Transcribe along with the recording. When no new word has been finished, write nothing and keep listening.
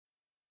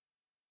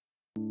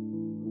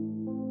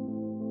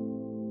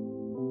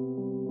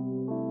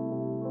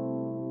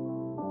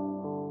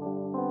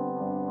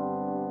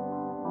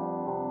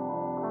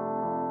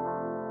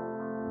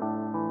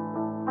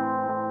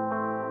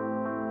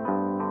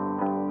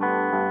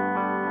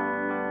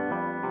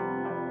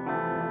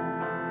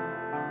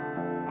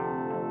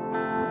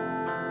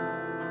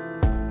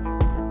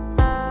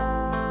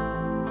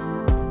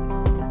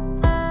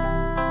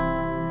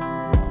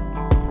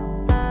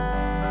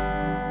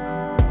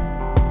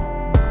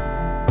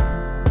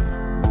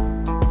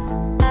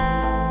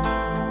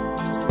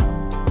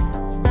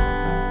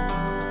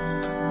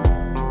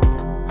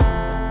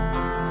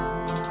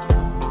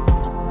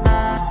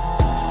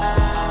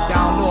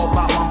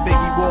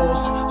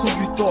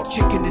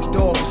the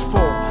door was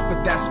full,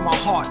 but that's my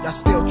heart. Y'all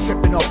still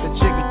tripping off the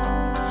jiggy.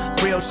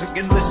 Real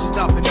chicken, listen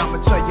up and I'ma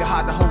tell you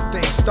how the whole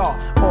thing start.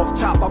 Off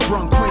top, I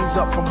brung Queens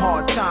up from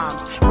hard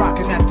times,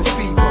 rocking at the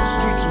fever,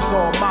 streets was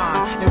all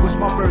mine. It was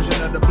my version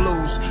of the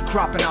blues,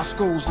 dropping out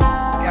schools.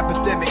 The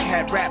epidemic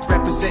had rap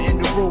representing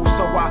the rules,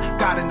 so I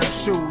got in them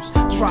shoes,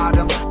 tried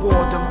them,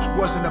 wore them.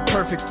 Wasn't a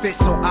perfect fit,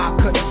 so I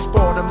couldn't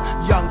sport them.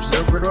 Young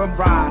rhythm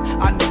ride,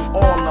 I knew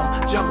all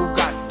them. Jungle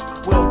got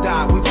Will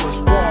die, we was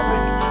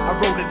warring. I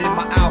wrote it in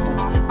my album.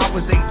 I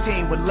was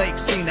 18 with Lake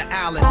Cena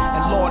Allen,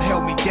 and Lord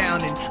held me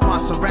down and my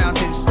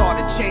surroundings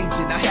started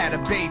changing. I had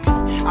a baby,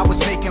 I was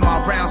making my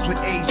rounds with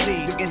AZ,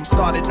 and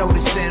started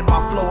noticing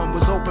my flowing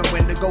was open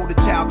when the Golden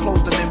Child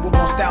closed them in with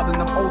more style than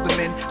them older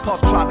men.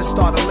 Puff tried to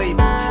start a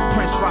label,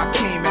 Prince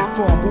Rakim and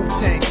formed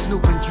Wu-Tang.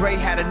 Snoop and Dre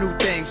had a new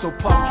thing, so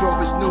Puff drove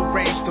his new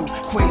range through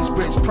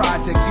Queensbridge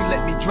projects. He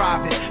let me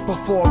drive it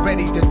before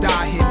Ready to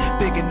Die hit.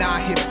 Big and I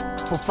hit,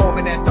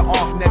 performing at the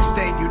Ark. Next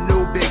day you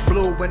knew Big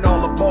Blue when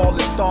all the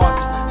ballers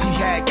started. He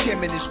had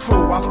Kim and his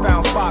crew. I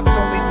found Fox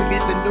only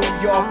singing to New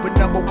York with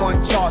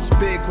 #1 charts.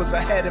 Big was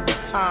ahead of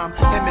his time.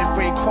 Him and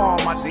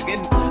Raekwon, I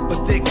singing,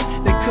 but they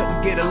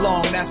couldn't get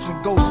along. That's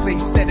when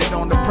Ghostface said it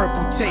on the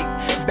purple tape.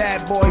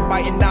 Bad Boy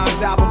biting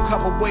Nas album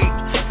cover weight.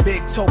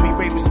 Big told me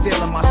Ray was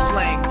stealing my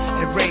slang,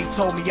 and Ray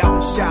told me out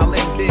in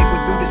Shaolin Big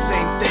would do the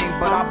same thing,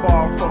 but I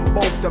borrowed from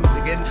both them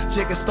singing.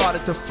 Jigga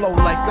started to flow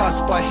like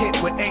us, but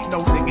hit with ain't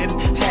no singing.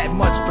 Had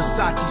much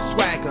Versace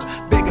swagger.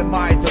 Big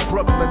admired the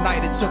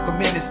Brooklynite. It took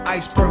him in his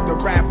iceberg. The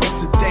rappers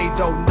today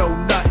don't know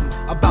nothing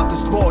about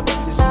this board.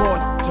 There's more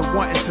to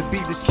wanting to be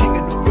this king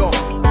of New York.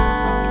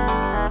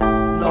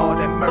 Lord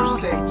have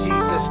mercy,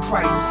 Jesus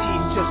Christ,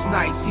 he's just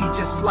nice, he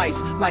just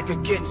sliced like a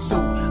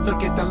Ginsu.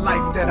 Look at the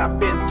life that I've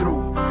been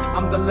through.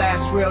 I'm the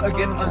last real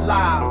again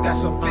alive,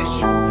 that's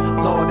official.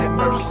 Lord have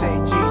mercy,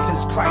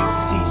 Jesus Christ,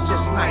 he's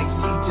just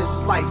nice, he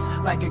just sliced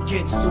like a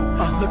Ginsu.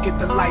 Look at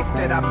the life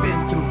that I've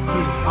been through.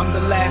 Yeah, I'm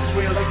the last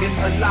real again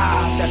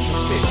alive, that's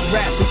official.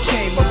 Rap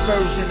became a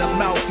version of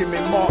Malcolm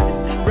and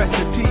Martin. Rest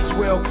in peace,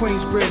 Will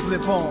Queensbridge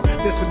live on.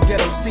 There's some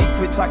ghetto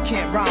secrets I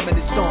can't rhyme in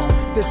this song.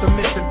 There's some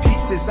missing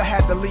pieces I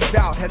had to leave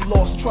out. Had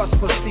lost trust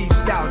for Steve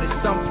Stout at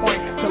some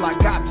point till I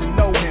got to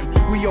know him.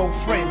 We old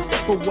friends,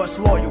 but what's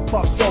loyal?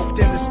 Puff soaked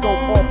in the scope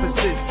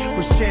offices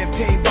with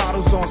champagne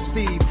bottles on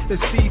Steve. And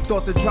Steve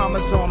thought the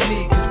drama's on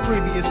me, cause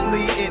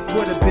previously it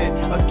would have been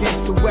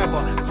against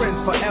whoever, friends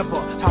forever.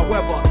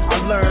 However,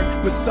 I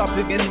learned with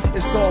something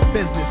it's all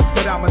business,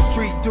 but I'm a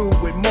street dude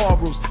with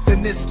morals.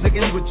 Then this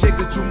singing with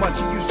Jigga too much.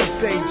 He used to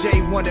say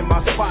Jay wanted my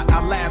spot.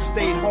 I laughed,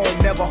 stayed home,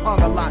 never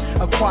hung a lot.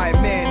 A quiet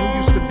man who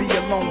used to be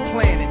alone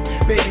planning.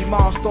 Baby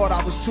moms thought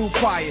I was too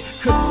quiet,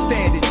 couldn't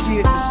stand it. She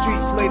hit the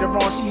streets, later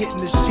on she hitting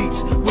the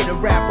sheets with a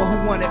rapper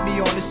who wanted me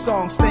on his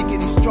songs,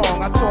 thinking he's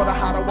strong. I taught her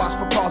how to watch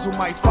for cars who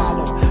might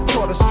follow.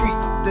 Taught her street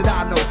that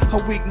I know,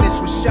 her weakness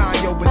was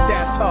shine, yo, but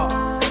that's her.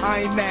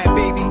 I ain't mad,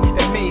 baby,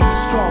 it made me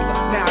stronger.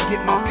 Now I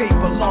get my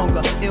paper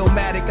longer.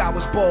 Illmatic, I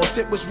was boss,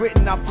 it was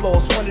written, I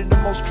floss. One of the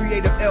most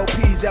creative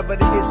LPs ever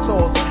to hit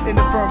stores. In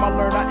the firm I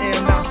learned I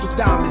am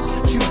Nostradamus,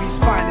 QB's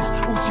finest.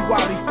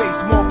 Uchiwali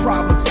faced more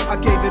problems. I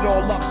gave it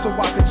all up so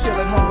I could chill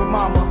at home with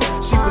mama.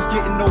 She was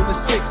getting old and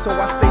sick, so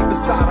I stayed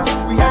beside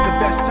her. We had the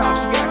best time,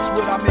 she asked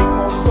would I make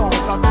more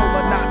songs. I told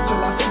her not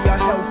till I see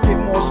her health get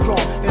more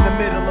strong. In the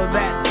middle of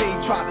that, Jay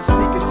tried to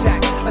sneak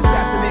attack,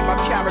 assassinate my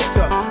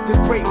character,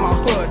 degrade my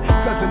hood.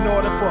 Cause in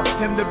order for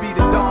him to be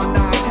the Don,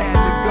 Nas had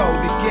to go.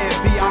 The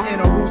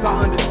Gambia rules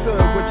I understood,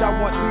 which I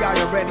once see I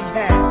already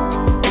had.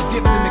 The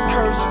gift and the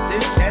curse,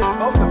 this shit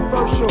of the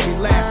first show me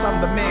last.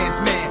 I'm the man's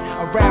man,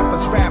 a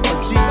rapper's rapper,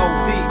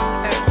 G-O-D,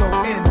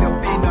 S-O-N, there'll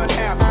be none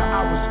after.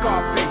 I was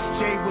Scarface,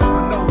 Jay was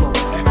Manolo,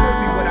 and heard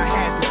me when I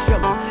had to kill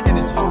him, and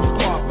his whole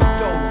squad for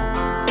Dolo.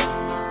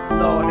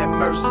 Lord have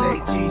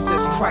mercy,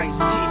 Jesus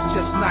Christ, he's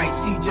just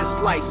nice, he just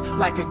sliced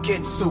like a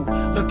Ginsu.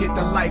 Look at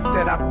the life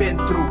that I've been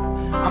through.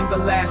 I'm the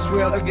last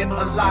real again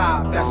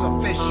alive, that's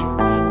official.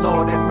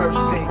 Lord have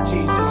mercy,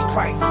 Jesus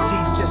Christ,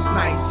 he's just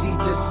nice, he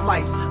just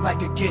sliced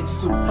like a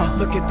Ginsu.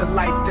 Look at the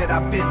life that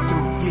I've been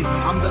through.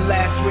 Yeah, I'm the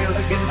last real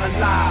again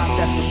alive,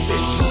 that's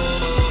official.